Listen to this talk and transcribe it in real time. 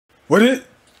What it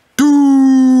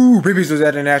do? Previews was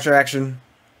at an natural action.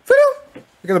 Look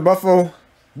at the Buffalo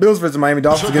Bills versus Miami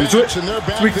Dolphins. Get into it.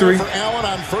 It's week 3 of the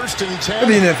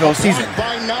NFL season.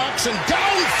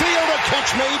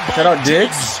 Shout out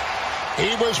Diggs.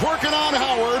 He was working on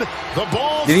Howard. The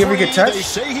ball. Did he ever get touched? They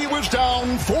say he was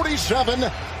down 47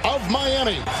 of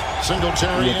Miami.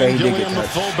 Singletary and Gilliam, the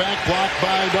fullback, blocked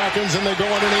by Dawkins, and they go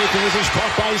underneath. And this is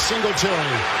caught by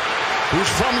Singletary, who's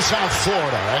from South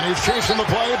Florida, and he's chasing the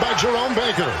play by Jerome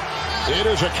Baker. It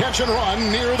is a catch and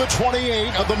run near the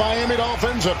 28 of the Miami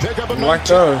Dolphins. A pickup of 19. Like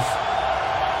those.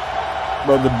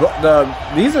 But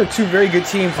these are two very good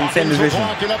teams in the same division.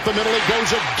 Up the middle, it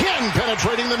goes again,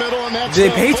 penetrating the middle, and that's the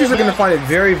Patriots are going to find it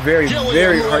very, very,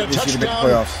 very hard this year to make the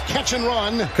playoffs. Catch and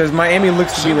run. Because Miami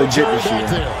looks to be legit this year.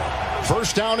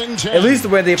 First down and 10. At least the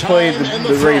way they played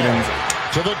the Ravens.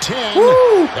 To the 10.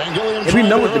 Woo! And we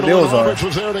know what the Bills are.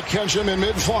 Was there to catch him in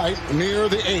mid-flight near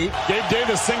the 8. Gabe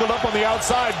Davis singled up on the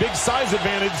outside. Big size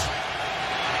advantage.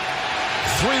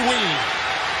 3 weed.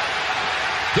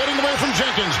 Getting away from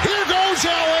Jenkins. Here goes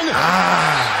Allen.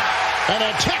 And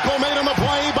a tackle made on the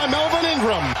play by Melvin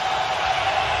Ingram.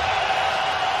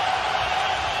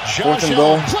 Josh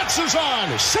Allen blitzes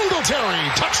on. Singletary.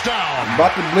 Touchdown.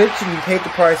 Bought the blitz and you paid the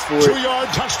price for it. 2-yard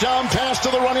touchdown pass to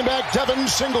the running back, Devin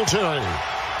Singletary.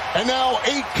 And now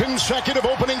 8 consecutive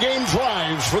opening game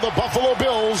drives for the Buffalo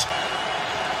Bills.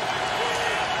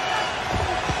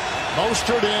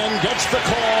 Mostert in, gets the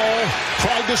call,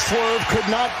 tried to swerve, could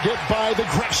not get by the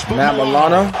grasp of Matt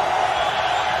Milano.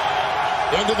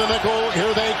 Into the nickel,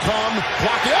 here they come.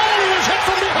 Blocking. Oh, he was hit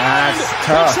from behind. That's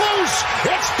tough. It's loose.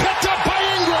 It's picked up by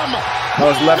Ingram.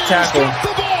 That was left tackle. Got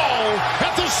the ball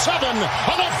at the 7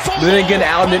 on a fumble. Then again,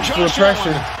 Allen didn't feel the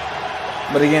pressure.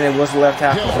 But again, it was the left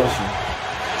tackle position.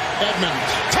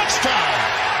 Edmonds, touchdown.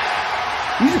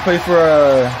 He used to play for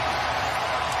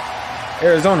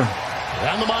Arizona.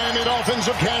 And the Miami Dolphins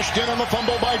have cashed in on the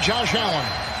fumble by Josh Allen.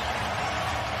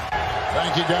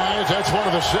 Thank you, guys. That's one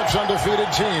of the 6 undefeated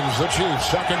teams. The Chiefs,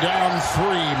 2nd down, 3.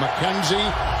 McKenzie,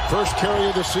 first carry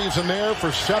of the season there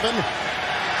for 7.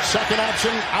 Second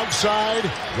option, outside.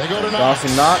 They go to Knox.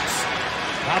 Dawson Knox.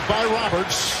 Out by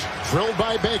Roberts. Drilled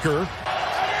by Baker.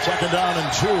 2nd down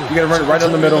and 2. You got to run it right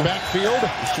down the middle. Backfield.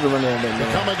 You should have run it in the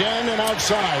middle. Come again and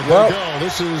outside. Well,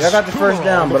 this is I got the first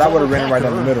down, but I would have ran it right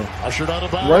down the middle.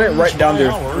 Run it right down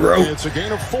their throat. It's a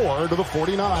gain of 4 to the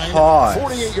 49. Pause.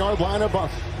 48-yard line of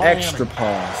Miami. Extra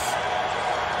pause.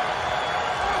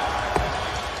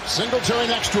 Singletary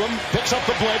next to him. Picks up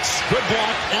the blitz. Good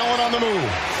block. Allen on the move.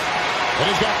 And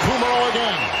he's got Kumaro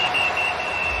again.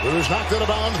 It was knocked out of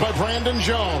bounds by Brandon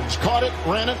Jones. Caught it,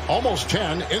 ran it, almost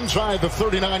 10. Inside the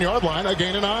 39-yard line, a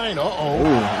gain of 9. Ooh,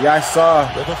 yeah, I saw.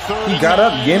 He got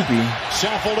up gimpy.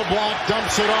 Saffold a block,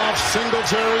 dumps it off.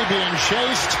 Singletary being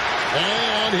chased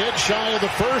and hit shy of the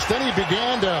first. Then he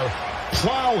began to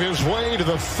plow his way to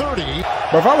the 30.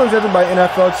 But if I was ever by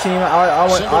NFL team, I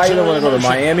either want to go to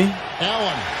Miami,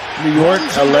 Allen, New York,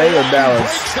 LA, or Dallas.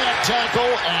 Breaks that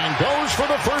tackle and goes for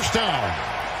the first down.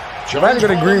 If I had to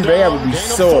go to Green Bay, I would be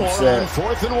so upset.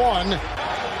 4th and 1.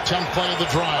 10th play of the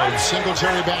drive.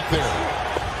 Singletary back there.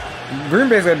 Green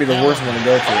Bay's got to be the worst one to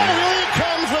go to. Oh, here he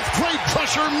comes with great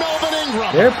pressure, Melvin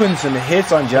Ingram. They're putting some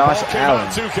hits on Josh Allen.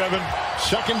 Too, Kevin.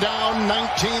 2nd down,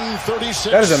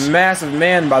 1936. That is a massive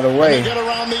man, by the way. They get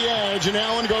around the edge, and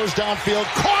Allen goes downfield.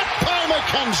 Caught by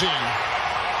McKenzie.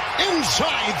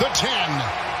 Inside the 10.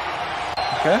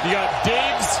 Okay. You got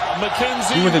Diggs,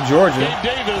 McKenzie. He went to Georgia.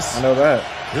 Gabe Davis. I know that.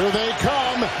 Here they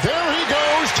come. There he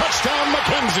goes. Touchdown,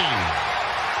 McKenzie.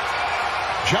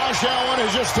 Josh Allen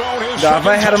has just thrown his. Now, if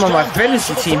I had him on my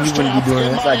fantasy team, he wouldn't be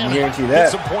doing this. I can guarantee that.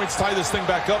 Get some points, tie this thing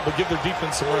back up, but give their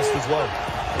defense some rest as well.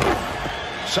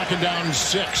 2nd down,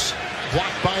 6.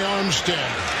 Blocked by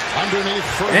Armstead. Underneath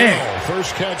for Hill.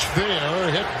 First catch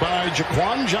there, hit by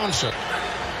Jaquan Johnson.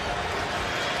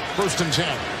 1st and 10.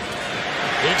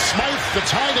 It's Smythe, the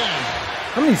tight end.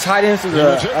 How many tight ends does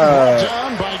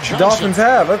the Dolphins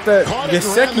have? I thought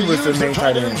Gesicki was the main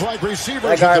tight end.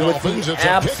 That guy with the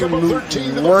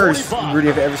absolute worst Rudy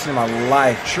I've ever seen in my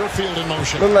life.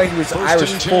 Looked like he was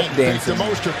Irish folk dancing.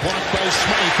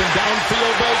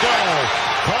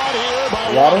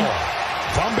 Waddle.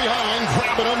 From behind,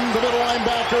 grabbing him, the middle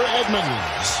linebacker,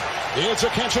 Edmonds. It's a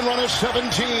catch and run at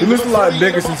 17. He looks a lot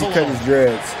bigger since he cut his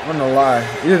dreads. I'm not gonna lie.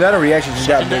 Either that or reaction just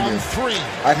got bigger.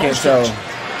 I can't tell.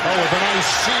 Oh, with a nice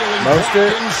ceiling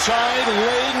Mostert inside,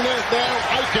 laying it there,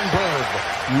 Eichenberg.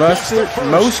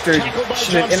 Mostert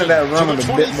should have ended that run with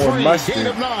a bit more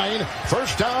mustard.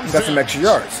 First down, got some extra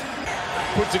yards.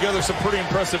 Put together some pretty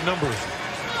impressive numbers.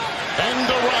 End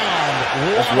around.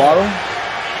 That's Waddle.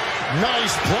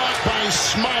 Nice block by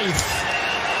Smythe.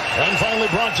 And finally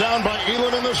brought down by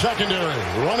Elam in the secondary.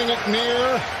 Running it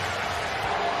near.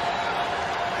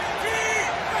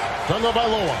 Tungo by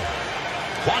Loa.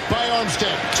 Blocked by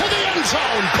Armstead. To the end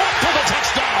zone. Caught for the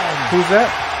touchdown. Who's that?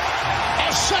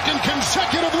 A second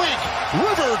consecutive week.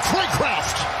 River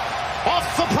Craycraft. Off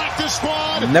the practice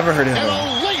squad. Never heard of him. And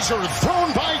a laser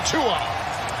thrown by Tua.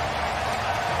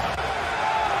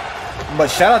 But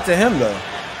shout out to him, though.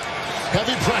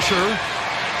 Heavy pressure.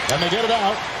 And they get it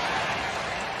out.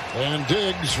 And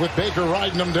Diggs with Baker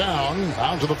riding them down.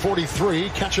 Down to the 43.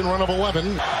 Catch and run of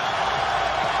 11.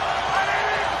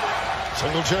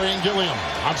 Singletary and Gilliam.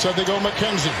 Outside they go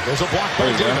McKenzie. There's a block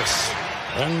by Davis.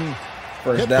 And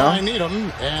first hit down by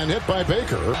Needham and hit by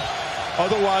Baker.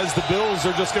 Otherwise, the Bills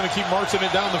are just going to keep marching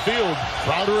it down the field.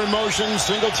 Crowder in motion.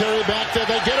 Singletary back there.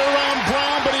 They get around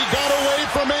Brown, but he got away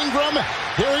from Ingram.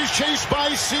 Here he's chased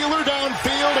by Sealer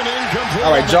downfield and incomplete.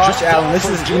 All right, Josh Allen. This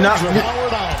is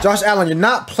Josh Allen. You're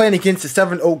not playing against the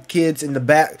 7 old kids in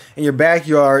your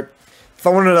backyard,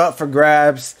 throwing it up for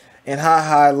grabs and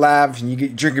laugh, and you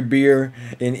drink a beer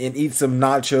and eat some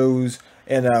nachos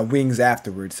and wings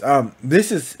afterwards.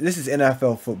 This is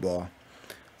NFL football.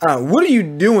 What are you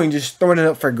doing just throwing it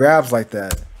up for grabs like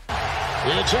that?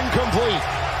 It's incomplete.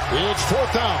 It's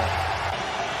 4th down.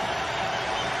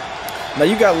 Now,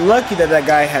 you got lucky that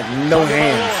guy had no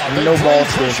hands, no ball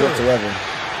skills whatsoever.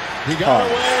 He got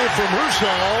away from Russo,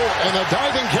 and a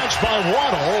diving catch by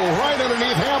Waddle right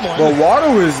underneath Hamlin. Well,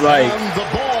 Waddle is like... And the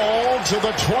ball to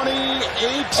the 28.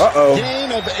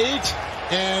 Gain of 8.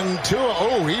 And Tua,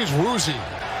 oh, he's woozy.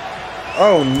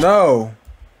 Oh, no.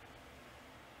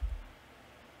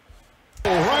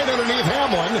 Right underneath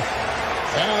Hamlin.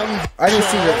 And I didn't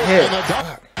see the hit.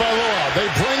 They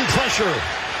bring pressure.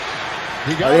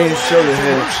 He got I didn't show the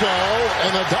hit. Russo,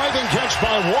 and a diving catch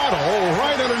by Waddle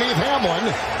right underneath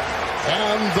Hamlin.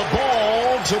 And the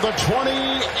ball to the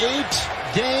 28.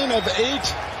 Gain of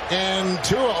 8. And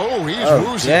Tua, oh, he's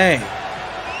woozy. Dang.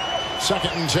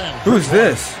 2nd and 10. Who's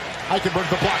this? Eichenberg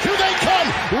the block. Here they come.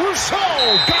 Russo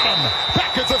got him.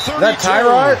 Back at the 32. That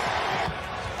Tyrod?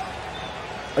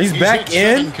 He's back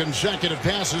in? 7 consecutive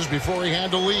passes before he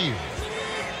had to leave.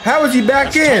 How is he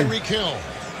back in?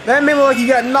 That made me look like he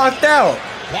got knocked out.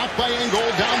 Blocked by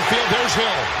Ingold, downfield, there's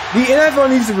Hill. The NFL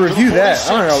needs to review that.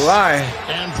 I'm not gonna lie.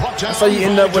 That's how you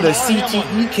end up with a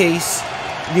CTE case,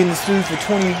 getting sued for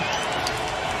 20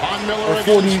 or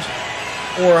 40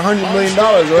 or $100 million,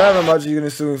 or whatever much you're gonna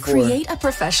sue for. Create a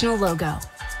professional logo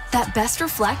that best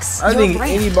reflects I think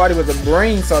brand. Anybody with a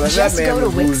brain saw that Just that man go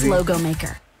was to Wix woozy. Logo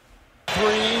Maker.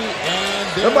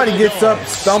 Nobody gets up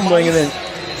stumbling and then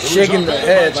shaking the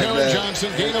head like that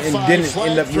and didn't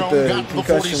end up with the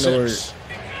concussion or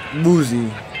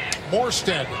woozy.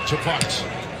 Morstead to punt.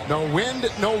 No wind,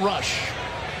 no rush.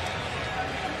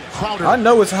 Crowder. I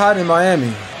know it's hot in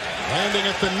Miami. Landing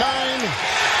at the 9.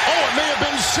 Oh, it may have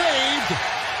been saved.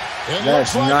 It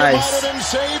That's looks like nice. it might have been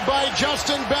saved by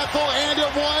Justin Bethel, and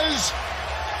it was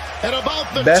at about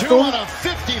the Bethel? 2 on a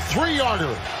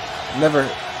 53-yarder. Never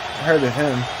heard of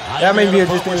him. That may be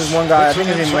just this one guy. I think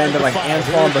his name might have been like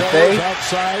Antoine Buffet.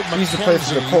 He used to play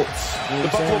for the Colts. You know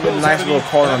what I'm saying? He had a nice little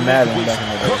card on Madden back in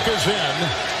the day. Cook is in.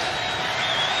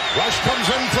 Rush comes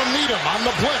in from Needham on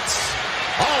the blitz.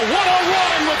 Oh, what a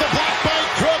run with the block by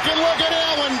Cook, and look at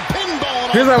Allen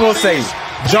pinballing. Here's what I will say.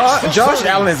 Josh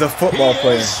Allen is a football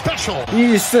player.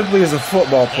 He just simply is a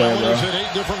football player, bro.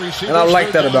 And I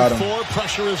like that about him.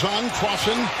 Pressure is on,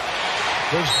 crossing.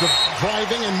 There's the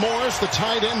driving, and Morris, the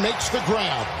tight end, makes the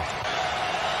grab.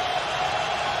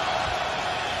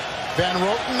 Van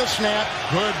Roten the snap.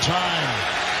 Good time.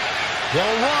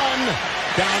 They'll run.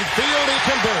 Downfield, he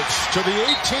converts to the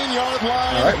 18-yard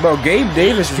line. All right, bro. Gabe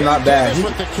Davis is not bad.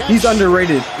 He's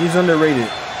underrated. He's underrated.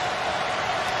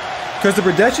 Because the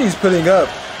production he's putting up,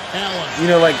 you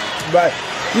know, like,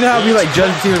 you know how we like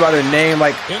judge teams by their name,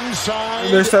 like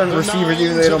there's certain receivers,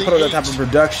 even though they don't put up that type of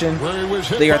production,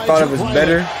 they are thought of as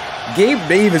better. Gabe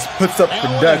Davis puts up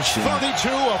production.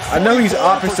 I know he's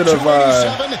opposite of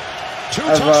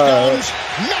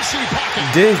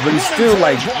Diggs, but he's still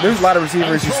like, there's a lot of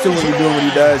receivers who still wouldn't be doing what he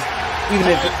does, even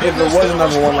if there was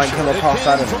another one like come across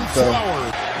out of him. So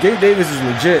Gabe Davis is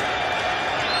legit.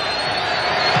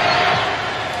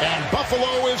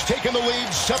 Buffalo is taking the lead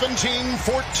 17-14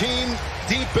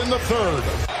 deep in the 3rd.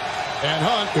 And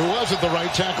Hunt, who was at the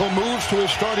right tackle, moves to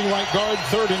his starting right guard,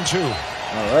 3rd and 2. All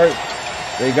right.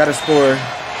 They got to score.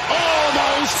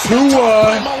 Almost.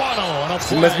 Tua.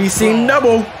 He must be seeing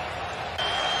double.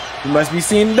 He must be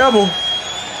seeing double.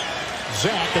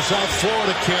 Zach, the South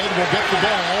Florida kid, will get the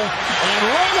ball and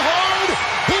run hard.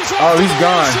 He's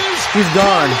gone. He's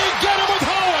gone. Get him with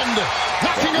Holland.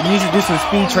 You need to do some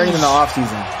speed training in the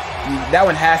offseason. That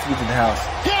one has to be to the house.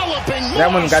 That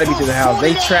one got to be to the house.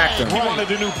 They tracked him. He wanted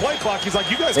a new play clock. He's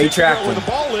like, you guys they can't figure out tracked where him. the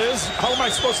ball is. How am I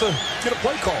supposed to get a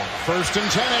play call? 1st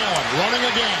and 10, Allen running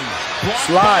again.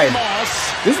 Slide.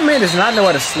 This man does not know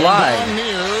how to slide.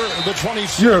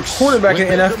 You're a quarterback in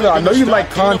the NFL. I know you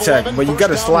like contact, but you got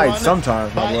to slide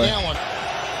sometimes, my boy.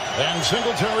 And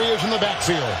Singletary is in the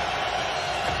backfield.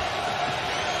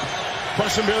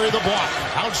 Questenberry the block.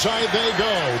 Outside they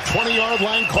go. 20-yard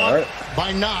line caught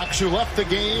by Knox, who left the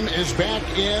game, is back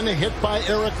in. Hit by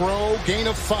Eric Rowe. Gain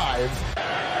of 5.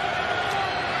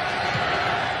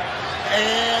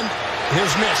 And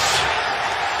his miss.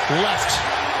 Left.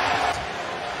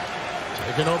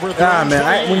 Taking over.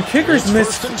 Man, when kickers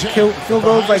miss field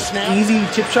goals like easy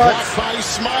chip shots,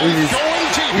 it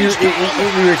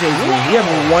irritates me. You have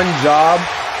one job.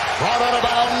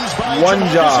 One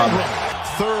job.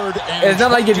 And it's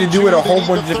not like you have to do it a whole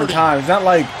bunch of different times. It's not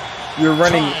like you're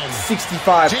running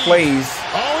 65 plays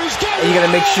and you got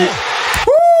to make sure.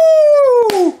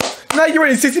 Woo! Now you're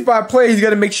running 65 plays, you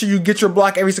got to make sure you get your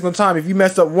block every single time. If you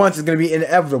mess up once, it's going to be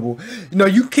inevitable. You know,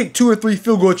 you kick 2 or 3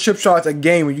 field goal chip shots a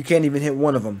game when you can't even hit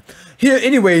one of them. Here,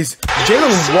 anyways,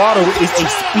 Jalen Waddle is a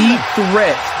speed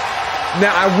threat.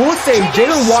 Now, I will say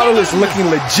Jalen Waddle is looking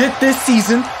legit this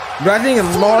season, but I think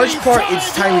in large part it's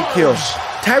Tyreek Hill.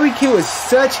 Tyreek Hill is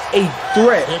such a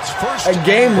threat, a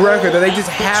game record, that they just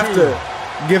have to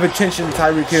give attention to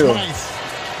Tyreek Hill.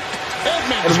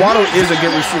 And Waddle is a good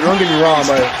receiver, don't get me wrong,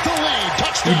 but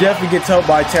you definitely gets helped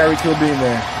by Tyreek Hill being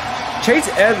there. Chase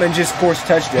Edmonds just scores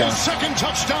touchdown.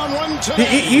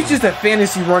 He's just a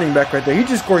fantasy running back right there. He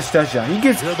just scores touchdown.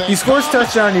 He scores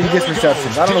touchdown and he gets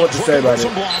receptions. I don't know what to say about it.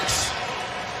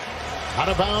 Out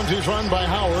of bounds is run by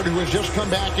Howard, who has just come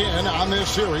back in on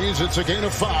this series. It's a gain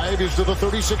of 5. He's to the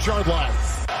 36-yard line.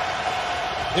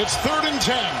 It's 3rd and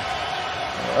 10.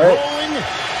 Rolling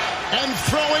and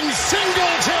throwing.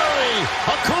 Singletary.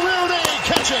 A career day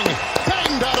catching.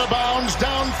 Banged out of bounds.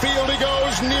 Downfield he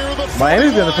goes near the 41.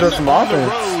 Miami's going to put up some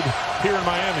offense. Road here in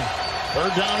Miami.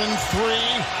 3rd down and 3.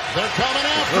 They're coming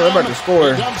after they're about to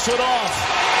score. He dumps it off.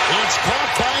 It's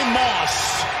caught by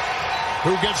Moss,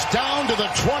 who gets down to the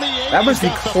 28. That was the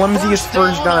clumsiest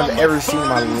first down I've ever seen in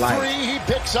my life. He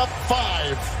picks up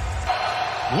 5.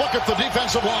 Look at the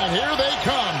defensive line. Here they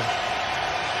come.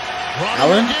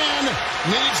 Running again.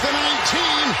 Needs the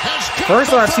 19. First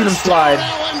time I've seen him slide.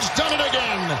 Allen's done it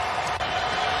again.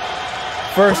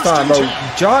 First time, bro.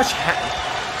 Josh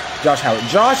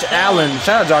Allen.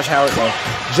 Shout out Josh Howard, though.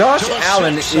 Josh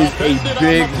Allen is a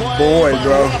big boy,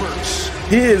 bro.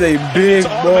 He is a big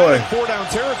boy.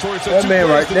 That man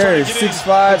right there is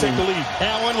 6'5", and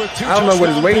I don't know what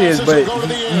his weight is, but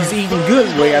he's eating good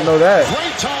weight. I know that.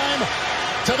 Great time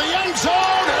to the end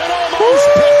zone. It almost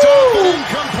picked up and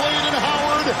incomplete, and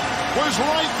Howard was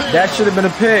right there. That should have been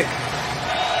a pick.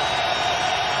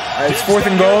 All right, it's 4th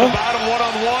and goal. Bottom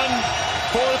one-on-one.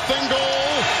 4th and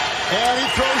goal, and he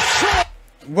throws short.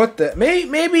 What the?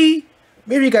 Maybe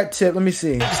he got tipped. Let me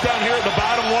see. It's down here at the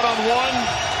bottom one-on-one.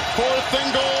 4th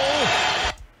and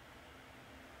goal.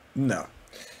 No.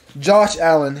 Josh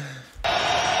Allen.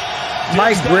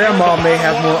 My grandma may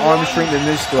have more arm strength than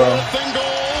this throw.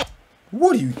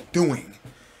 What are you doing?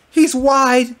 He's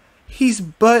wide. He's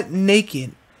butt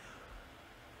naked.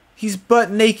 He's butt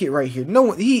naked right here.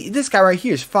 No, this guy right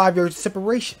here is 5 yards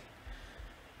separation.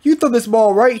 You throw this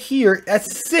ball right here at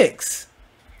 6.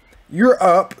 You're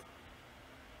up.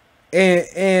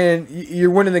 And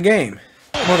you're winning the game.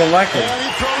 More than likely.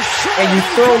 And you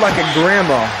throw like a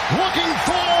grandma. Looking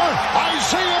for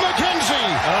Isaiah McKenzie.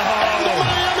 And the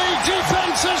Miami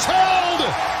defense is held.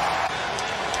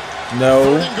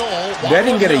 No. That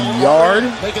didn't get a yard.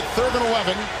 They get 3rd and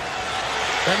 11.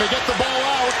 And they get the ball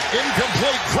out.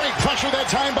 Incomplete. Great pressure that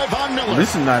time by Von Miller.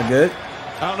 This is not good.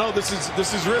 I don't know. This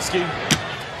is risky.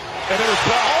 And it was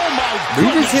blocked. Oh my goodness. Did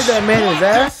you just hit that man in his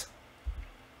ass?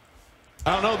 I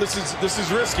don't know. This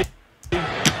is risky.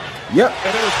 Yep.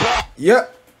 And it was blocked.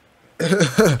 Yep.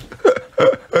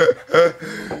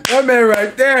 That man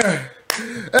right there.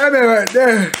 That man right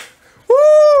there. Woo!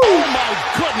 Oh my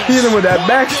goodness. Hit him with that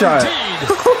back shot.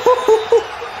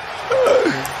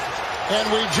 And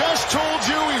we just told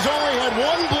you he's only had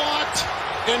 1 blocked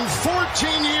in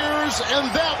 14 years, and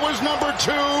that was number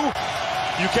 2.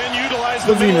 You can utilize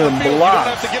the middle of the field. You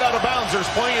don't have to get out of bounds. There's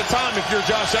plenty of time if you're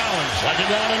Josh Allen. 2nd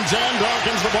down and 10.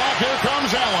 Dawkins the block. Here comes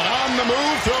Allen on the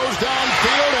move. Throws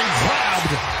downfield and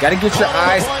grabbed. Got to get your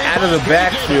eyes out of the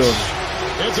backfield.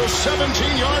 It's a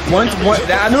 17-yard.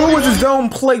 I knew it was a zone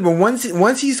play, but once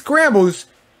he scrambles,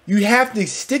 you have to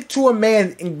stick to a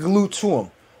man and glue to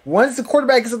him. Once the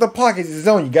quarterback gets in the pocket, it's a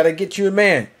zone. You got to get your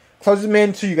man. Close the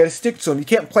man to you. Got to stick to him. You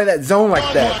can't play that zone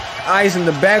like that. eyes in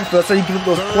the backfield so you can get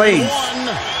those plays.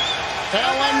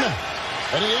 Allen,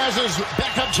 and he has his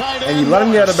backup tight end. And you let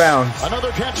him get out of bounds.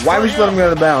 Why would you let him get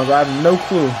out of bounds? I have no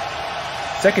clue.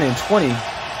 2nd and 20.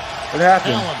 What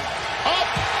happened? Allen, up,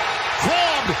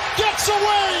 grabbed, gets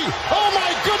away. Oh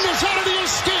my goodness, how did he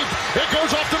escape? It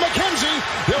goes off to McKenzie.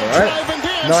 They'll drive and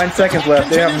dance. 9 seconds left.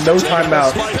 They have no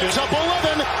timeout. He picks up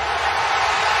 11.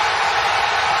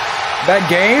 That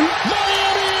game?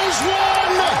 Miami is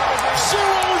won.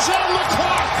 Zeros on the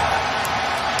clock.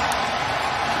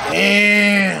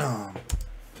 Damn.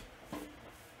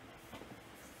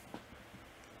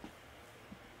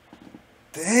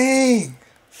 Dang.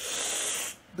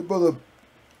 The brother.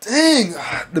 Dang.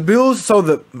 The Bills. So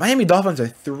the Miami Dolphins are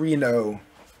 3-0.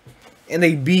 And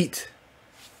they beat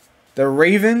the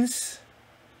Ravens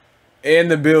and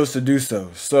the Bills to do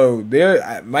so. So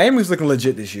Miami's looking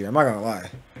legit this year. I'm not gonna lie.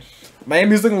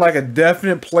 Miami's looking like a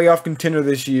definite playoff contender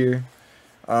this year.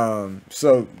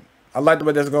 So I like the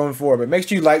way that's going forward. But make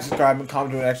sure you like, subscribe, and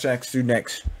comment on what I do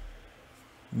next.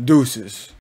 Deuces.